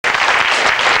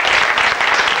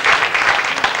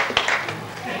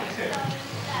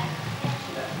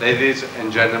Ladies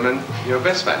and gentlemen, your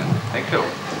best man. Thank you.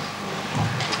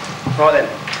 Right then.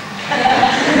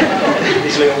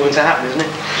 This is all going to happen, isn't it?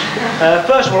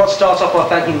 First of all, I'd start off by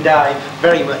thanking Dave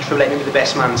very much for letting me be the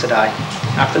best man today.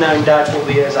 After knowing Dave for all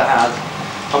the years I have,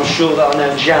 I'm sure that I know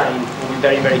Jane will be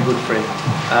very, very good for him.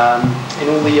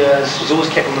 In all the years, he's always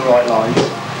kept on the right lines.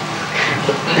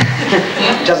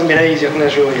 It hasn't been easy, I can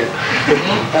assure you.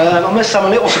 I must say I'm a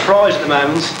little surprised at the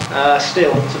moment,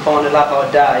 still, to find a lad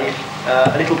like Dave,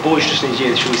 a little boisterous in his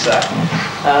youth, shall we say,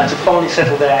 to finally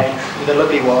settle down with a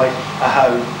lovely wife, a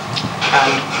home,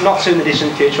 and not too in the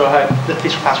distant future, I hope, that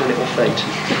this will pass her little feet.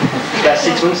 About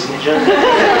 6 months, isn't it, John?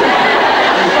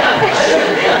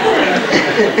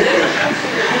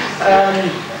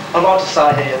 I'd like to say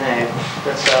here now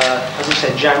that, as I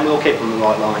said, Jane will keep on the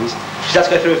right lines. She's had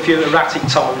to go through a few erratic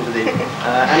times with him,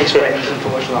 and his friends,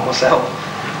 unfortunately, like myself.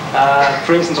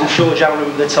 For instance, I'm sure Jane will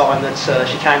remember the time that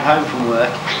she came home from work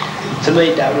to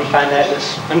meet Dad and found out that,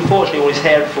 unfortunately, all his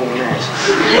hair had fallen out.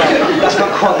 Well, that's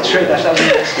not quite the truth, that was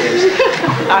an excuse.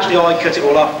 Actually, I cut it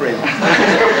all off for him.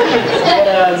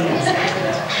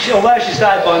 Although she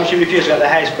stayed by him, she refused to go to the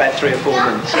house for about 3 or 4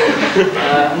 months.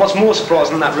 And what's more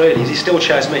surprising than that, really, is he still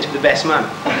chose me to be the best man.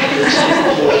 It's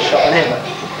more shot than ever.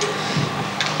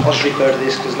 I'll just refer to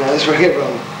this because now this is where I get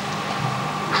wrong.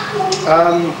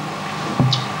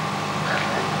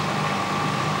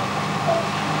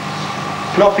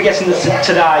 Not forgetting that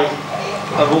today,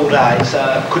 of all days,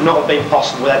 could not have been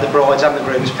possible without the bride's and the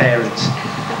groom's parents.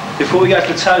 Before we go to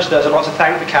the toast, though, I'd like to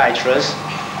thank the caterers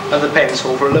of the Pens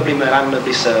Hall for a lovely meal and a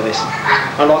lovely service.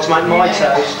 I'd like to make my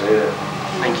toast.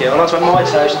 Thank you. I'd like to make my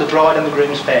toast to the bride and the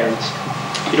groom's parents.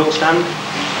 You'd all stand.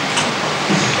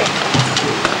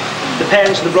 The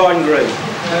parents of the bride and groom.